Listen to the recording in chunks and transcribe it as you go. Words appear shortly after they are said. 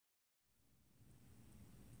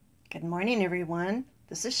Good morning, everyone.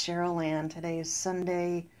 This is Cheryl Ann. Today is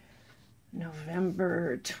Sunday,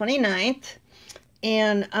 November 29th,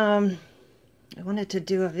 and I wanted to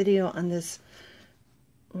do a video on this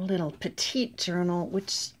little petite journal,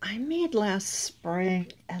 which I made last spring,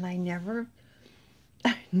 and I never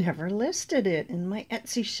listed it in my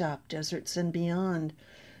Etsy shop, Deserts and Beyond.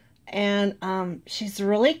 And she's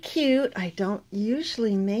really cute. I don't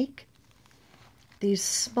usually make these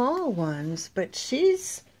small ones, but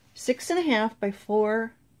she's 6.5 by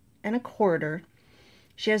 4.25.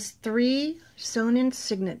 She has 3 sewn-in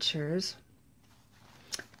signatures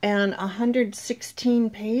and 116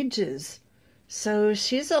 pages. So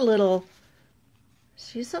she's a little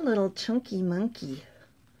chunky monkey.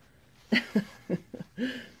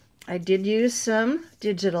 I did use some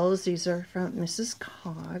digitals. These are from Mrs.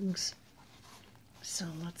 Cogs. So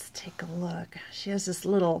let's take a look. She has this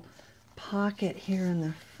little pocket here in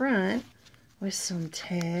the front with some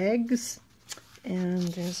tags, and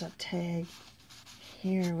there's a tag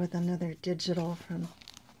here with another digital from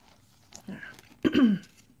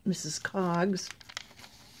Mrs. Cogs.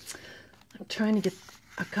 I'm trying to get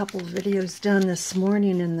a couple videos done this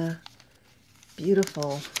morning in the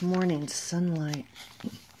beautiful morning sunlight.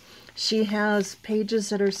 She has pages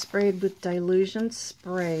that are sprayed with dilution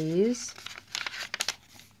sprays.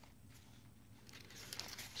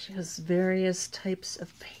 She has various types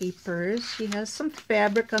of papers. She has some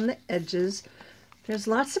fabric on the edges. There's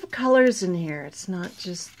lots of colors in here. It's not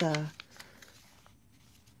just the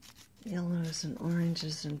yellows and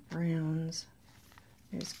oranges and browns.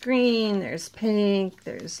 There's green, there's pink,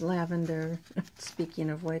 there's lavender. Speaking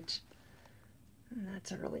of which,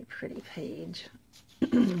 that's a really pretty page.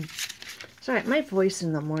 Sorry, my voice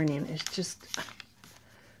in the morning is just,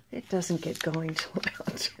 it doesn't get going till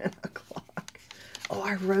about 10 o'clock. Oh,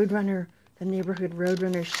 our Roadrunner, the neighborhood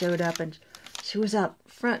Roadrunner showed up, and she was out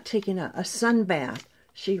front taking a sun bath.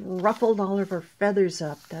 She ruffled all of her feathers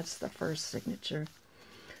up. That's the first signature.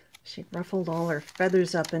 She ruffled all her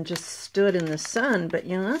feathers up and just stood in the sun. But,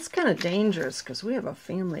 you know, that's kind of dangerous because we have a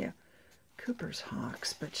family of Cooper's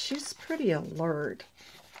hawks. But she's pretty alert.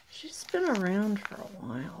 She's been around for a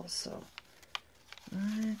while, so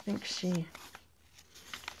I think she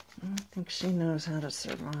knows how to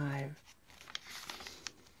survive.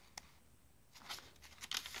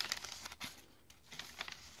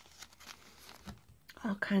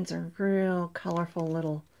 All kinds of real colorful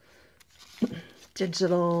little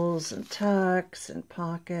digitals and tucks and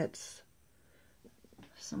pockets.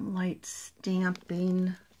 Some light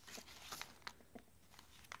stamping.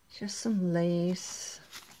 Just some lace.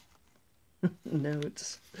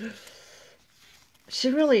 Notes. She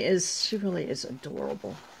really is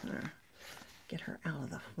adorable. Get her out of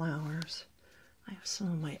the flowers. I have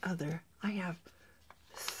some of my other. I have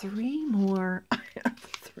 3 more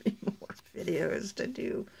videos to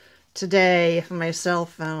do today if my cell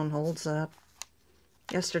phone holds up.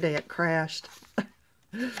 Yesterday it crashed.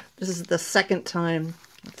 This is the second time.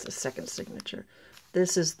 That's the second signature.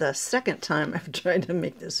 This is the second time I've tried to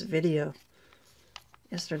make this video.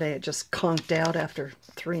 Yesterday it just conked out after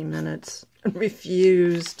 3 minutes and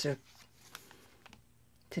refused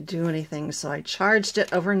to do anything. So I charged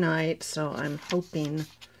it overnight, so I'm hoping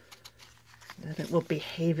that it will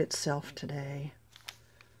behave itself today.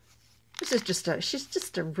 This is she's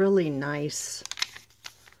just a really nice,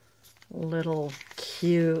 little,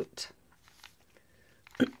 cute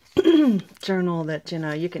journal that, you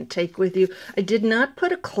know, you can take with you. I did not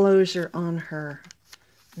put a closure on her.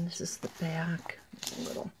 And this is the back. There's a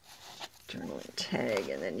little journaling tag.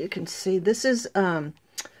 And then you can see this is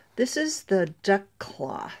the duck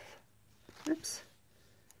cloth. Oops.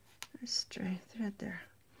 There's a stray thread there.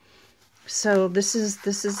 So this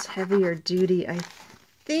is heavier duty. I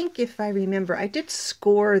think, if I remember, I did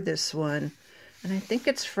score this one, and I think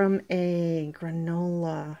it's from a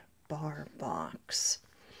granola bar box.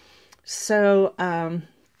 So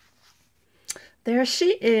there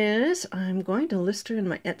she is. I'm going to list her in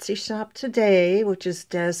my Etsy shop today, which is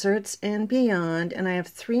Deserts and Beyond, and I have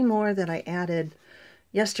 3 more that I added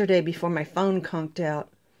yesterday before my phone conked out.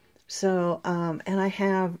 So and I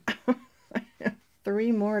have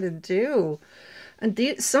 3 more to do. And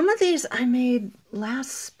some of these I made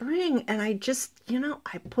last spring, and I just, you know,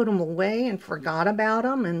 I put them away and forgot about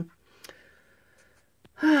them. And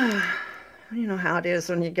you know how it is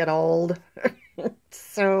when you get old.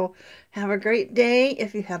 So have a great day.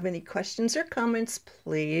 If you have any questions or comments,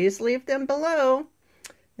 please leave them below.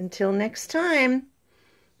 Until next time,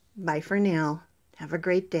 bye for now. Have a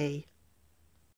great day.